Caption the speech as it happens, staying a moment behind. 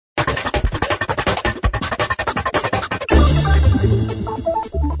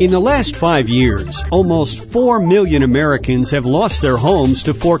In the last 5 years, almost 4 million Americans have lost their homes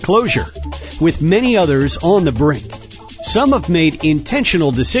to foreclosure, with many others on the brink. Some have made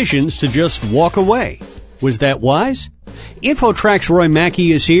intentional decisions to just walk away. Was that wise? InfoTrack's Roy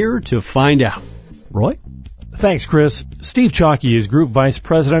Mackey is here to find out. Roy? Thanks, Chris. Steve Chalky is Group Vice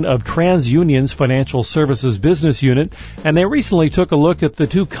President of TransUnion's Financial Services Business Unit, and they recently took a look at the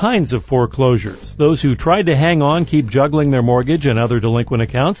two kinds of foreclosures. Those who tried to hang on, keep juggling their mortgage and other delinquent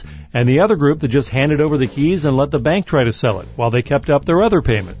accounts, and the other group that just handed over the keys and let the bank try to sell it while they kept up their other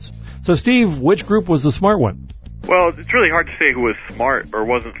payments. So, Steve, which group was the smart one? Well, it's really hard to say who was smart or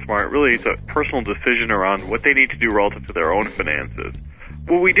wasn't smart. Really, it's a personal decision around what they need to do relative to their own finances.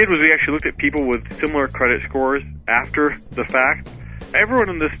 What we did was we actually looked at people with similar credit scores after the fact. Everyone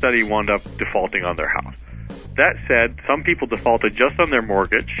in this study wound up defaulting on their house. That said, some people defaulted just on their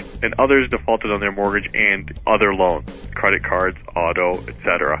mortgage, and others defaulted on their mortgage and other loans, credit cards, auto,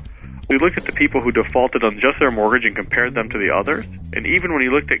 etc. We looked at the people who defaulted on just their mortgage and compared them to the others, and even when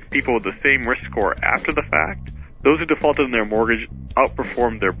you looked at people with the same risk score after the fact, those who defaulted on their mortgage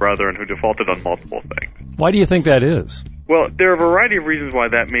outperformed their brethren who defaulted on multiple things. Why do you think that is? Well, there are a variety of reasons why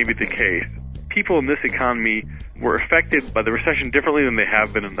that may be the case. People in this economy were affected by the recession differently than they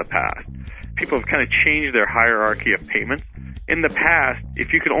have been in the past. People have kind of changed their hierarchy of payments. In the past,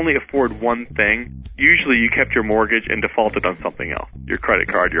 if you could only afford one thing, usually you kept your mortgage and defaulted on something else, your credit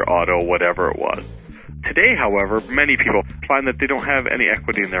card, your auto, whatever it was. Today, however, many people find that they don't have any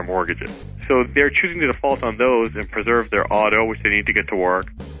equity in their mortgages. So they're choosing to default on those and preserve their auto, which they need to get to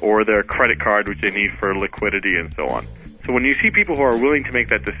work, or their credit card, which they need for liquidity and so on. So when you see people who are willing to make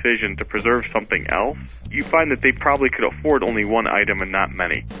that decision to preserve something else, you find that they probably could afford only one item and not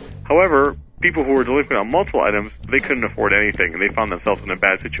many. However, people who were delinquent on multiple items, they couldn't afford anything, and they found themselves in a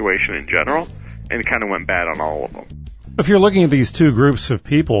bad situation in general, and it kind of went bad on all of them. If you're looking at these two groups of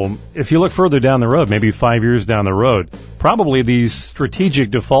people, if you look further down the road, maybe 5 years down the road, probably these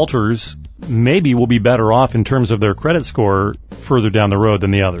strategic defaulters maybe will be better off in terms of their credit score further down the road than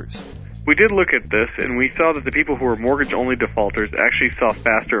the others. We did look at this, and we saw that the people who were mortgage-only defaulters actually saw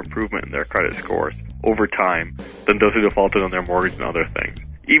faster improvement in their credit scores over time than those who defaulted on their mortgage and other things,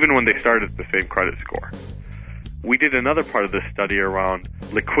 even when they started at the same credit score. We did another part of this study around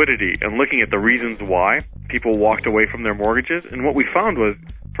liquidity and looking at the reasons why people walked away from their mortgages, and what we found was,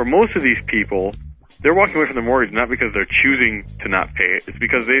 for most of these people, they're walking away from their mortgage not because they're choosing to not pay it, it's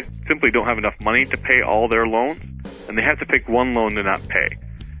because they simply don't have enough money to pay all their loans, and they have to pick one loan to not pay.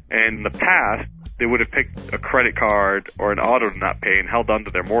 And in the past, they would have picked a credit card or an auto to not pay and held on to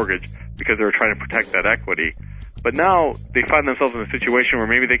their mortgage because they were trying to protect that equity. But now they find themselves in a situation where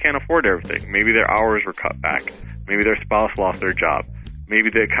maybe they can't afford everything. Maybe their hours were cut back. Maybe their spouse lost their job. Maybe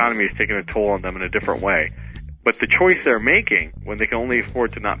the economy is taking a toll on them in a different way. But the choice they're making when they can only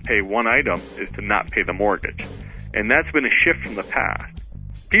afford to not pay one item is to not pay the mortgage. And that's been a shift from the past.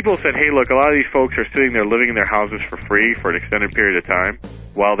 People said, hey, look, a lot of these folks are sitting there living in their houses for free for an extended period of time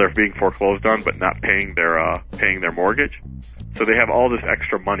while they're being foreclosed on but not paying their mortgage. So they have all this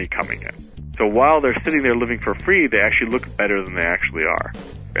extra money coming in. So while they're sitting there living for free, they actually look better than they actually are.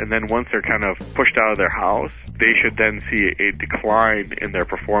 And then once they're kind of pushed out of their house, they should then see a decline in their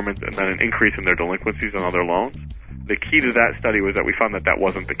performance and then an increase in their delinquencies on other loans. The key to that study was that we found that that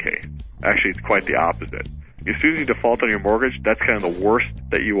wasn't the case. Actually, it's quite the opposite. As soon as you default on your mortgage, that's kind of the worst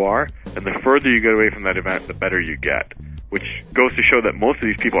that you are, and the further you get away from that event, the better you get, which goes to show that most of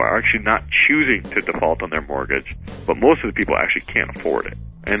these people are actually not choosing to default on their mortgage, but most of the people actually can't afford it.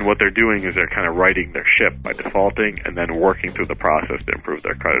 And what they're doing is they're kind of righting their ship by defaulting and then working through the process to improve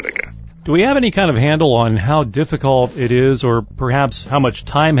their credit again. Do we have any kind of handle on how difficult it is, or perhaps how much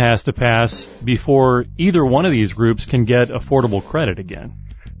time has to pass before either one of these groups can get affordable credit again?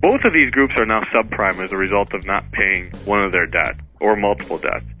 Both of these groups are now subprime as a result of not paying one of their debt or multiple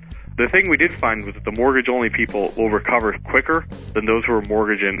debts. The thing we did find was that the mortgage-only people will recover quicker than those who are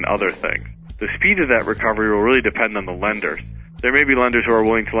mortgage and other things. The speed of that recovery will really depend on the lenders. There may be lenders who are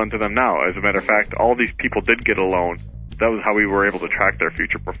willing to lend to them now. As a matter of fact, all these people did get a loan. That was how we were able to track their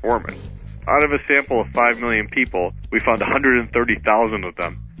future performance. Out of a sample of 5 million people, we found 130,000 of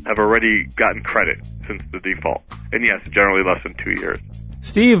them have already gotten credit since the default. And yes, generally less than 2 years.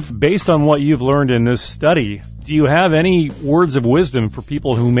 Steve, based on what you've learned in this study, do you have any words of wisdom for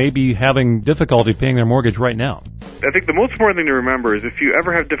people who may be having difficulty paying their mortgage right now? I think the most important thing to remember is if you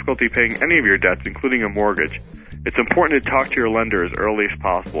ever have difficulty paying any of your debts, including a mortgage, it's important to talk to your lender as early as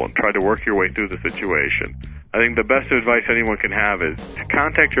possible and try to work your way through the situation. I think the best advice anyone can have is to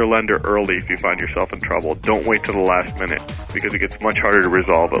contact your lender early if you find yourself in trouble. Don't wait till the last minute because it gets much harder to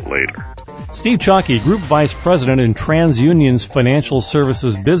resolve it later. Steve Chalky, Group Vice President in TransUnion's Financial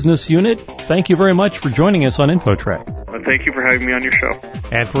Services Business Unit, thank you very much for joining us on InfoTrack. Thank you for having me on your show.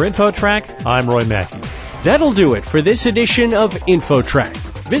 And for InfoTrack, I'm Roy Mackey. That'll do it for this edition of InfoTrack.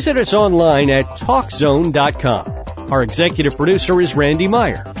 Visit us online at TalkZone.com. Our executive producer is Randy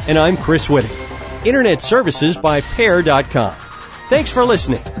Meyer, and I'm Chris Whitting. Internet services by Pair.com. Thanks for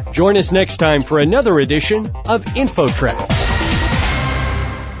listening. Join us next time for another edition of InfoTrack.